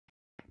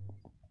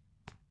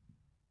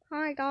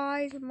Hi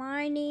guys,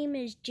 my name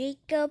is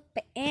Jacob,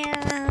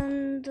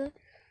 and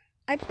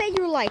I bet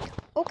you're like,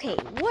 okay,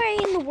 where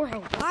in the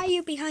world? Why are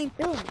you behind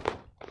Bill?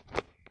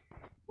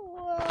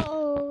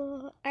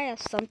 Whoa, I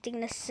have something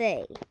to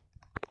say.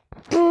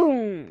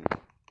 Boom!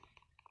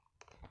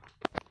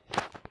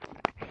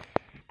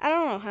 I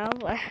don't know how,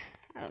 but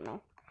I don't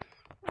know.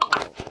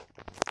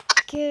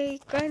 Okay,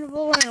 kind of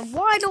alarm.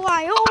 Why do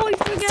I always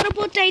forget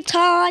about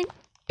daytime?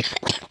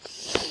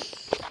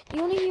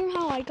 You wanna hear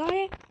how I got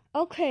it?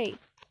 Okay.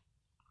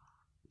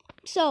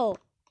 So,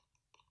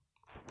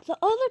 the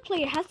other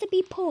player has to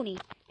be Pony,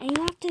 and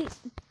you have to,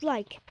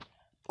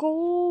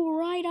 go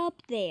right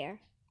up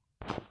there.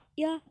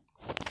 Yeah,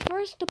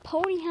 first the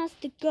Pony has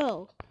to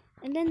go,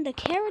 and then the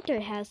character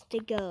has to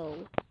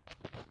go.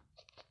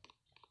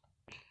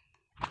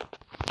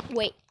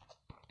 Wait,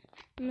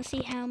 let me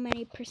see how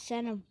many %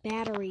 of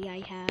battery I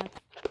have.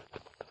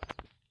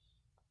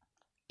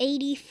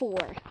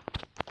 84.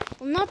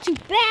 Well, not too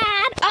bad.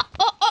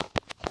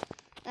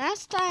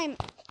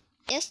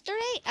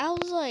 Yesterday, I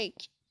was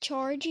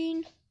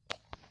charging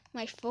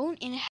my phone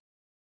and it had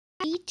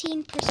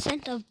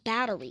 18% of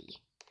battery.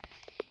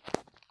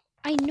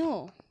 I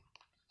know.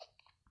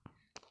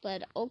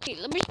 But okay,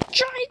 let me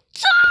try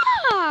it.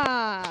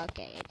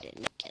 Okay, I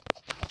didn't get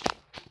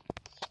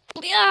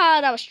it. Yeah,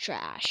 that was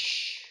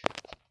trash.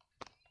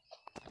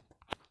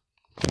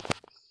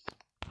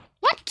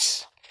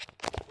 What?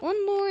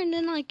 One more and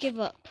then I give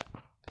up.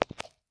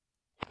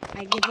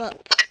 I give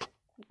up.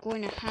 I'm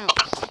going to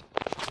house.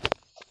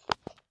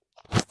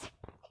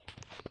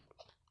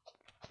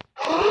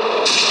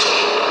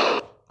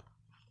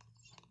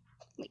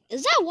 Wait,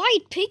 is that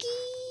White Piggy?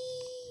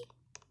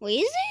 Wait,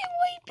 is it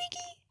White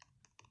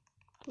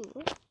Piggy?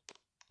 Ooh.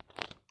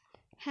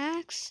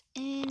 Hacks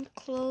and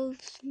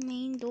close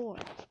main door.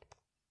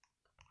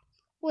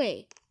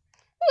 Wait,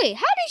 how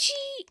did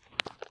she?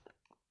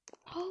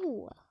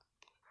 Oh,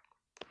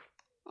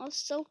 I was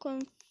so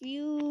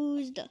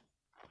confused.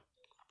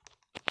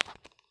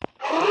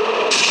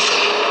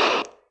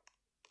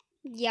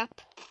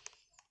 Yep.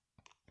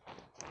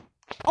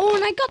 Oh,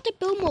 and I got the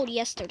build mode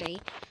yesterday.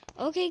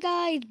 Okay,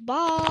 guys,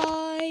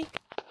 bye.